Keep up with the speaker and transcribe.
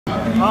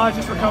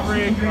Just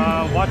recovering,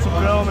 watch some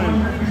film, and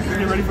just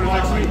get ready for the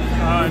next week.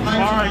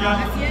 Tomorrow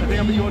I think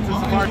I'm going to the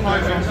safari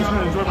park, so I'm just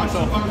going to enjoy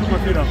myself.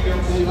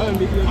 You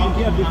haven't been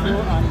here before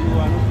and you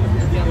are not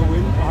able to get a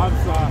win.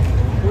 Perhaps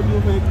what do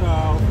you make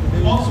of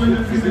the Also in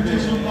the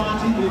presentation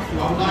party, I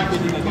would like to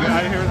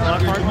I hear the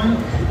last part.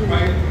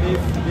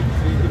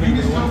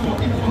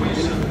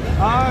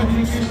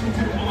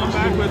 I'm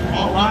back with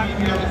a lot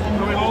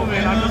coming home,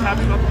 and I'm just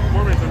happy about the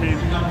performance. I mean,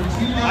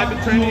 I've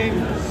been training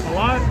a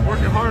lot,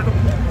 working hard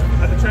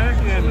at the track,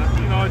 and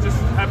just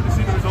happy to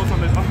see the results on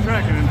the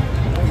track. And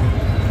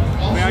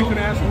I mean, I couldn't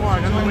ask for more.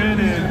 I got the win,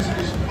 and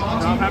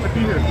I'm happy to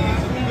be here.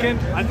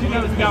 I think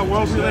we got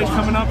World Relays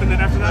coming up, and then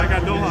after that I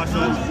got Doha, so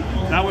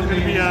that was going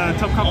to be a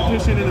tough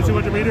competition in the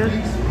 200 meter.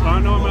 I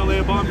know I'm going to lay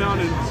a bomb down,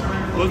 and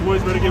those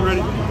boys better get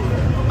ready.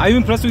 Are you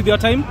impressed with your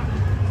time?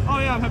 Oh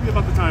yeah, I'm happy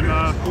about the time.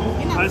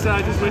 I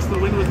just wish the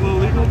wind was a little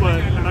legal,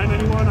 but at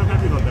 991, I'm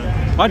happy about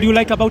that. What do you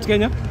like about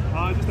Kenya?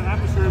 Just the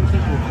atmosphere and the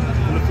people,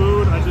 and the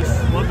food. I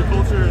just love the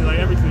culture, like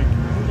everything.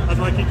 That's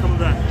why I keep coming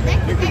back.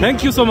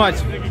 Thank you so much.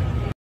 Thank you.